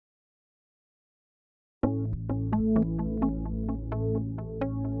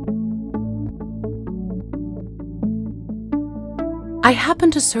I happen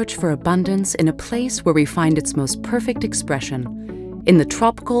to search for abundance in a place where we find its most perfect expression, in the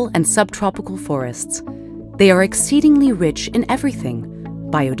tropical and subtropical forests. They are exceedingly rich in everything: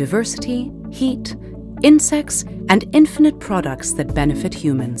 biodiversity, heat, insects, and infinite products that benefit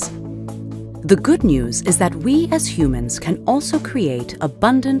humans. The good news is that we as humans can also create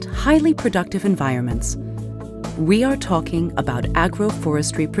abundant, highly productive environments. We are talking about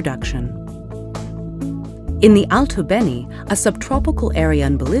agroforestry production. In the Alto Beni, a subtropical area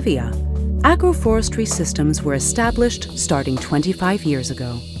in Bolivia, agroforestry systems were established starting 25 years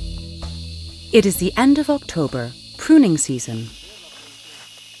ago. It is the end of October, pruning season.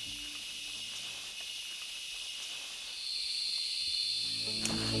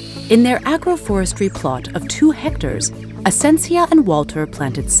 In their agroforestry plot of 2 hectares, Asencia and Walter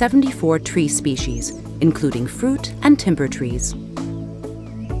planted 74 tree species, including fruit and timber trees.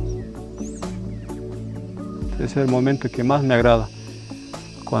 Es el momento que más me agrada,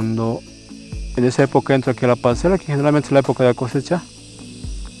 cuando en esa época entro aquí a la parcela, que generalmente es la época de la cosecha.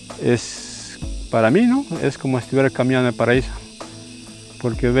 Es, para mí, ¿no? Es como si estuviera caminando en el paraíso,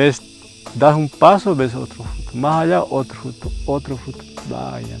 porque ves, das un paso, ves otro fruto, más allá otro fruto,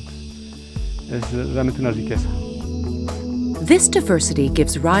 vaya, es realmente una riqueza. This diversity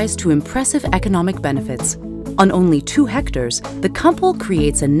gives rise to impressive economic benefits. On only 2 hectares, the couple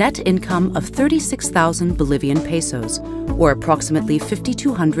creates a net income of 36,000 Bolivian pesos, or approximately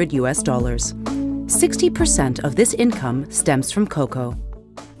 $5,200 US. 60% of this income stems from cocoa.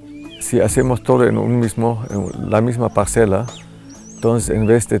 Si hacemos todo en la misma parcela, entonces en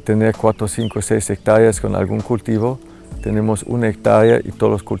vez de tener 4, 5, 6 hectáreas con algún cultivo, tenemos 1 hectárea y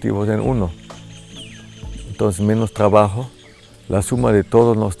todos los cultivos en uno. Entonces menos trabajo, la suma de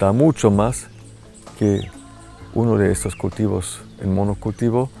todos nos da mucho más que uno de estos cultivos en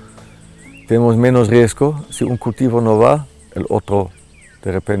monocultivo. Tenemos menos riesgo, si un cultivo no va, el otro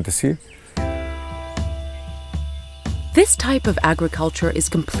de repente sí. This type of agriculture is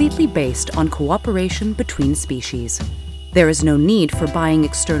completely based on cooperation between species. There is no need for buying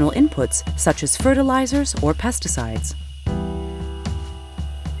external inputs such as fertilizers or pesticides.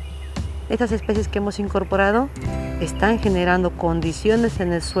 Estas especies que hemos incorporado están generando condiciones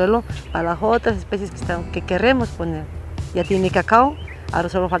en el suelo para las otras especies que queremos poner. Ya tiene cacao, ahora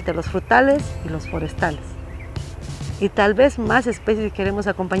solo faltan los frutales y los forestales. Y tal vez más especies que queremos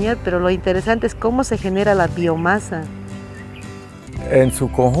acompañar, pero lo interesante es cómo se genera la biomasa. En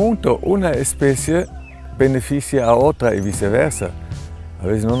su conjunto, una especie beneficia a otra y viceversa. A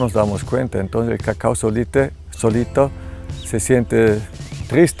veces no nos damos cuenta, entonces el cacao solito se siente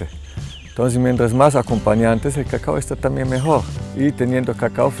triste. Entonces, mientras más acompañantes, el cacao está también mejor. Y teniendo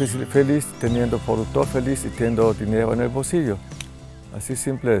cacao feliz, teniendo productor feliz y teniendo dinero en el bolsillo. Así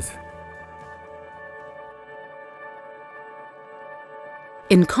simple es.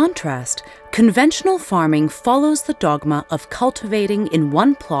 In contrast, conventional farming follows the dogma of cultivating in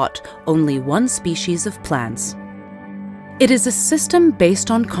one plot only one species of plants. It is a system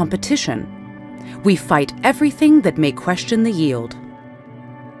based on competition. We fight everything that may question the yield.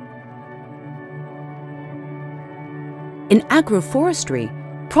 In agroforestry,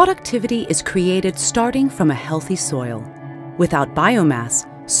 productivity is created starting from a healthy soil. Without biomass,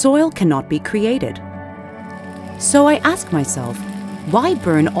 soil cannot be created. So I ask myself, why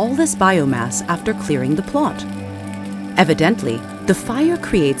burn all this biomass after clearing the plot? Evidently, the fire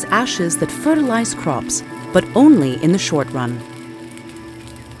creates ashes that fertilize crops, but only in the short run.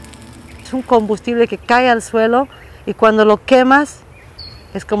 Es un combustible que cae al suelo y cuando lo quemas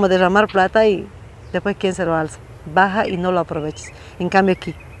es como derramar plata y después ¿quién se lo alza? Baja y no lo aproveches. En cambio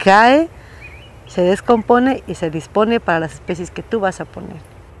aquí cae, se descompone y se dispone para las especies que tú vas a poner.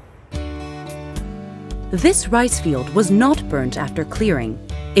 This rice field was not burnt after clearing.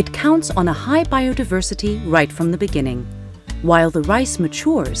 It counts on a high biodiversity right from the beginning. While the rice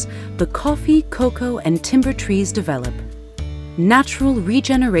matures, the coffee, cocoa, and timber trees develop. Natural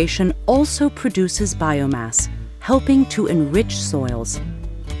regeneration also produces biomass, helping to enrich soils.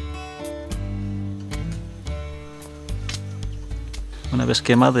 Una vez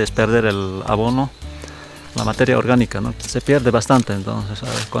quemado es perder el abono, la materia orgánica, ¿no? Se pierde bastante, entonces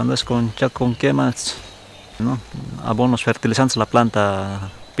cuando es ya con quemas, ¿no? Abonos fertilizantes la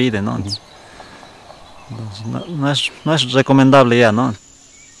planta pide, ¿no? Entonces, no es recomendable ya, ¿no?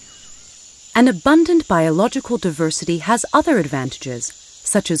 An abundant biological diversity has other advantages,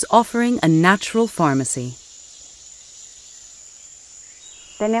 such as offering a natural pharmacy.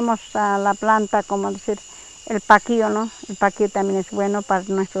 Tenemos la planta, como decir, el paquillo, ¿no? El paquillo también es bueno para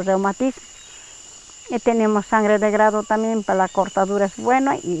nuestro reumatismo. Y tenemos sangre de grado también, para la cortadura es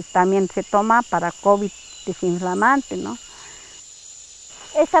bueno y también se toma para COVID desinflamante, ¿no?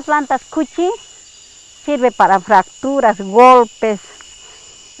 Esta planta cuchi sirve para fracturas, golpes,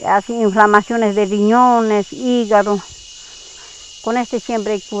 así, inflamaciones de riñones, hígado. Con este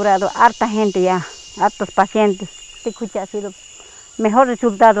siempre he curado harta gente ya, hartos pacientes. Este cuchi ha sido el mejor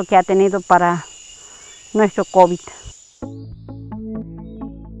resultado que ha tenido para nuestro COVID.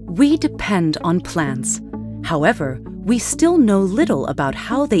 We depend on plants. However, we still know little about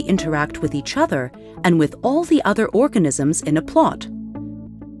how they interact with each other and with all the other organisms in a plot.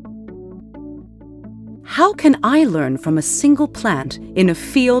 How can I learn from a single plant in a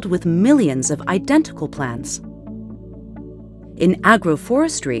field with millions of identical plants? In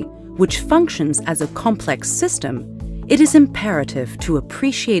agroforestry, which functions as a complex system, it is imperative to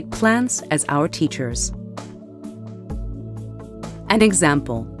appreciate plants as our teachers. An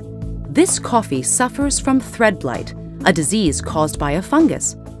example. This coffee suffers from thread blight, a disease caused by a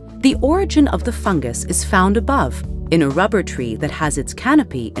fungus. The origin of the fungus is found above, in a rubber tree that has its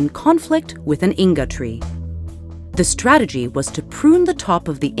canopy in conflict with an Inga tree. The strategy was to prune the top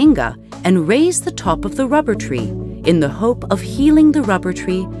of the Inga and raise the top of the rubber tree in the hope of healing the rubber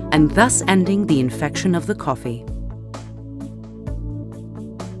tree and thus ending the infection of the coffee.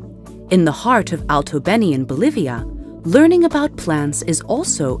 In the heart of Alto Beni in Bolivia, learning about plants is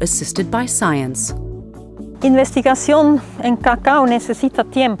also assisted by science. Investigación en cacao necesita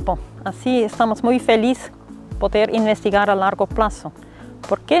tiempo, así estamos muy felices poder investigar a largo plazo.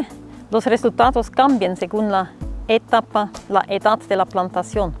 ¿Por qué? Los resultados cambian según la edad de la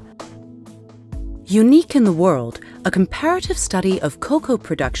plantación. Unique in the world, a comparative study of cocoa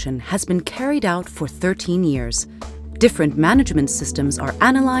production has been carried out for 13 years. Different management systems are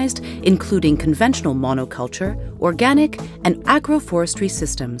analyzed, including conventional monoculture, organic, and agroforestry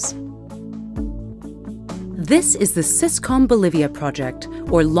systems. This is the SysCom Bolivia project,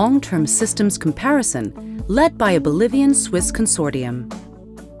 or long-term systems comparison, led by a Bolivian-Swiss consortium.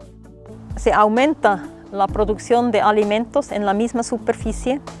 Se aumenta la producción de alimentos en la misma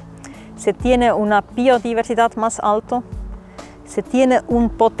superficie, se tiene una biodiversidad más alta, se tiene un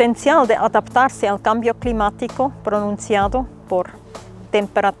potencial de adaptarse al cambio climático pronunciado por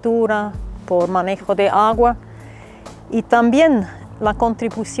temperatura, por manejo de agua y también la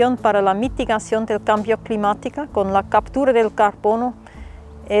contribución para la mitigación del cambio climático con la captura del carbono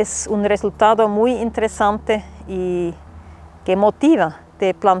es un resultado muy interesante y que motiva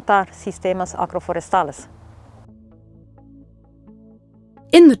de plantar sistemas agroforestales.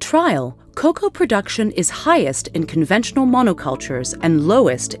 In the trial, cocoa production is highest in conventional monocultures and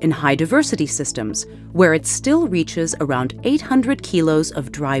lowest in high-diversity systems, where it still reaches around 800 kilos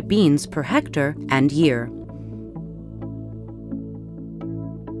of dry beans per hectare and year.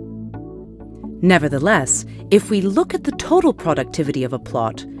 Nevertheless, if we look at the total productivity of a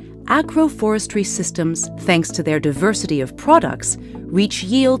plot, agroforestry systems, thanks to their diversity of products, reach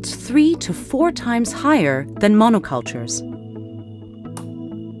yields 3 to 4 times higher than monocultures.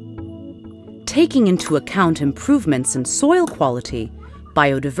 Taking into account improvements in soil quality,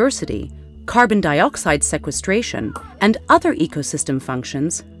 biodiversity, carbon dioxide sequestration, and other ecosystem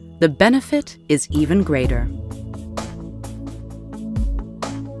functions, the benefit is even greater.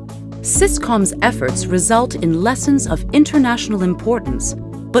 SysCom's efforts result in lessons of international importance,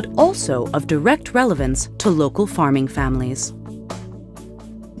 but also of direct relevance to local farming families.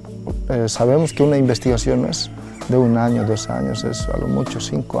 Sabemos que una investigación no es de 1 año, 2 años, es a lo mucho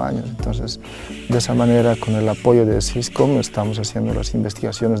 5 años. Entonces, de esa manera, con el apoyo de SysCom, estamos haciendo las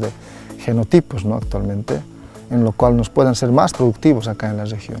investigaciones de genotipos, ¿no? Actualmente, en lo cual nos puedan ser más productivos acá en la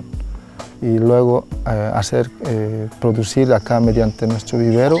región. Y luego producir acá mediante nuestro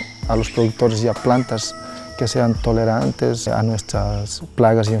vivero a los productores ya plantas que sean tolerantes a nuestras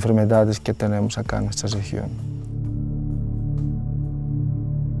plagas y enfermedades que tenemos acá en nuestra región.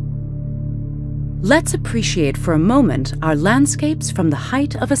 Let's appreciate for a moment our landscapes from the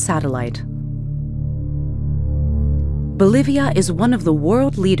height of a satellite. Bolivia is one of the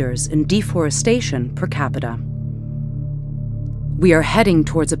world leaders in deforestation per capita. We are heading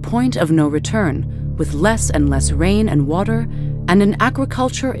towards a point of no return, with less and less rain and water, and an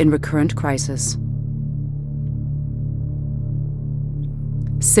agriculture in recurrent crisis.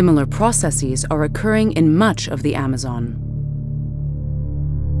 Similar processes are occurring in much of the Amazon.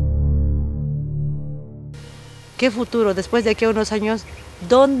 ¿Qué futuro? Después de aquí a unos años,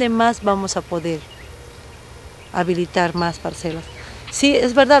 ¿dónde más vamos a poder habilitar más parcelas? Sí,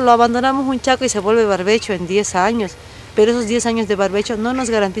 es verdad, lo abandonamos un chaco y se vuelve barbecho en 10 años, pero esos 10 años de barbecho no nos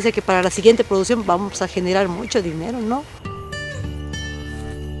garantiza que para la siguiente producción vamos a generar mucho dinero, ¿no?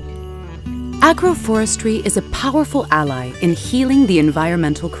 Agroforestry is a powerful ally in healing the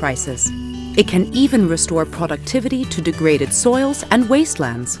environmental crisis. It can even restore productivity to degraded soils and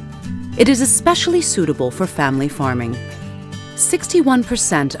wastelands. It is especially suitable for family farming.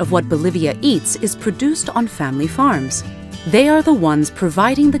 61% of what Bolivia eats is produced on family farms. They are the ones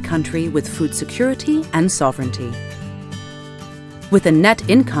providing the country with food security and sovereignty. With a net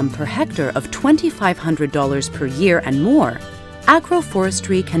income per hectare of $2,500 per year and more,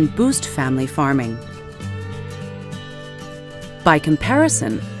 agroforestry can boost family farming. By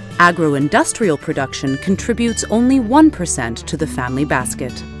comparison, agro-industrial production contributes only 1% to the family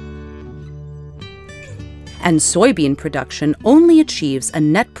basket. And soybean production only achieves a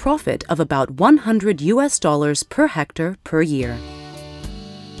net profit of about $100 per hectare per year.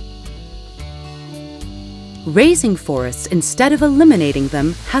 Raising forests instead of eliminating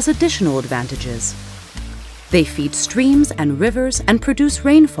them has additional advantages. They feed streams and rivers and produce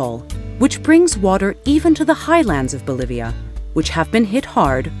rainfall, which brings water even to the highlands of Bolivia, which have been hit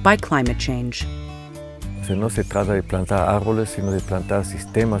hard by climate change. No se trata de plantar árboles, sino de plantar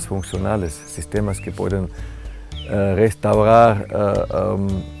sistemas funcionales, sistemas que pueden restaurar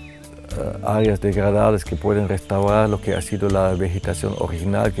áreas degradadas, que pueden restaurar lo que ha sido la vegetación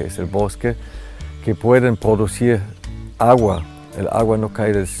original, que es el bosque, que pueden producir agua. El agua no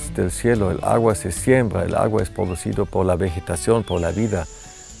cae del cielo, el agua se siembra, el agua es producido por la vegetación, por la vida.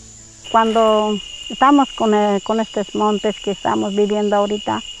 Cuando estamos con estos montes que estamos viviendo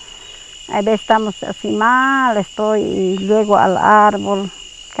ahorita, a veces estamos así mal, estoy y luego al árbol,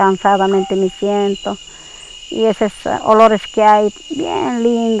 cansadamente me siento. Y esos olores que hay, bien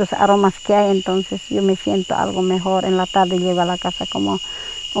lindos, aromas que hay, entonces yo me siento algo mejor. En la tarde llego a la casa como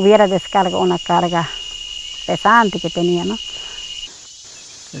hubiera descargado una carga pesante que tenía, ¿no?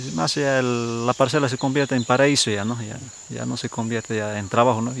 Es más, ya la parcela se convierte en paraíso ya, ¿no? Ya no se convierte ya en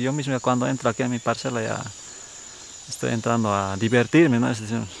trabajo, ¿no? Yo mismo cuando entro aquí a mi parcela ya estoy entrando a divertirme, ¿no? Es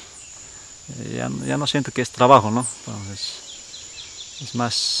decir, ya no siento que es trabajo, ¿no? Entonces es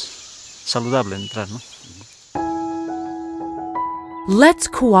más saludable entrar, ¿no? Let's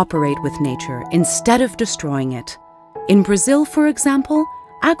cooperate with nature instead of destroying it. In Brazil, for example,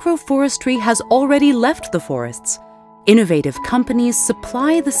 agroforestry has already left the forests. Innovative companies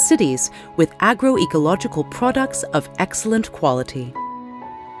supply the cities with agroecological products of excellent quality.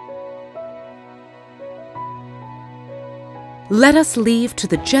 Let us leave to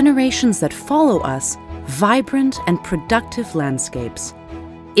the generations that follow us vibrant and productive landscapes.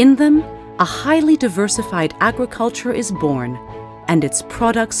 In them, a highly diversified agriculture is born, and its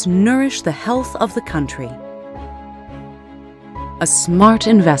products nourish the health of the country. A smart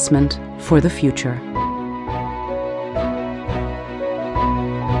investment for the future.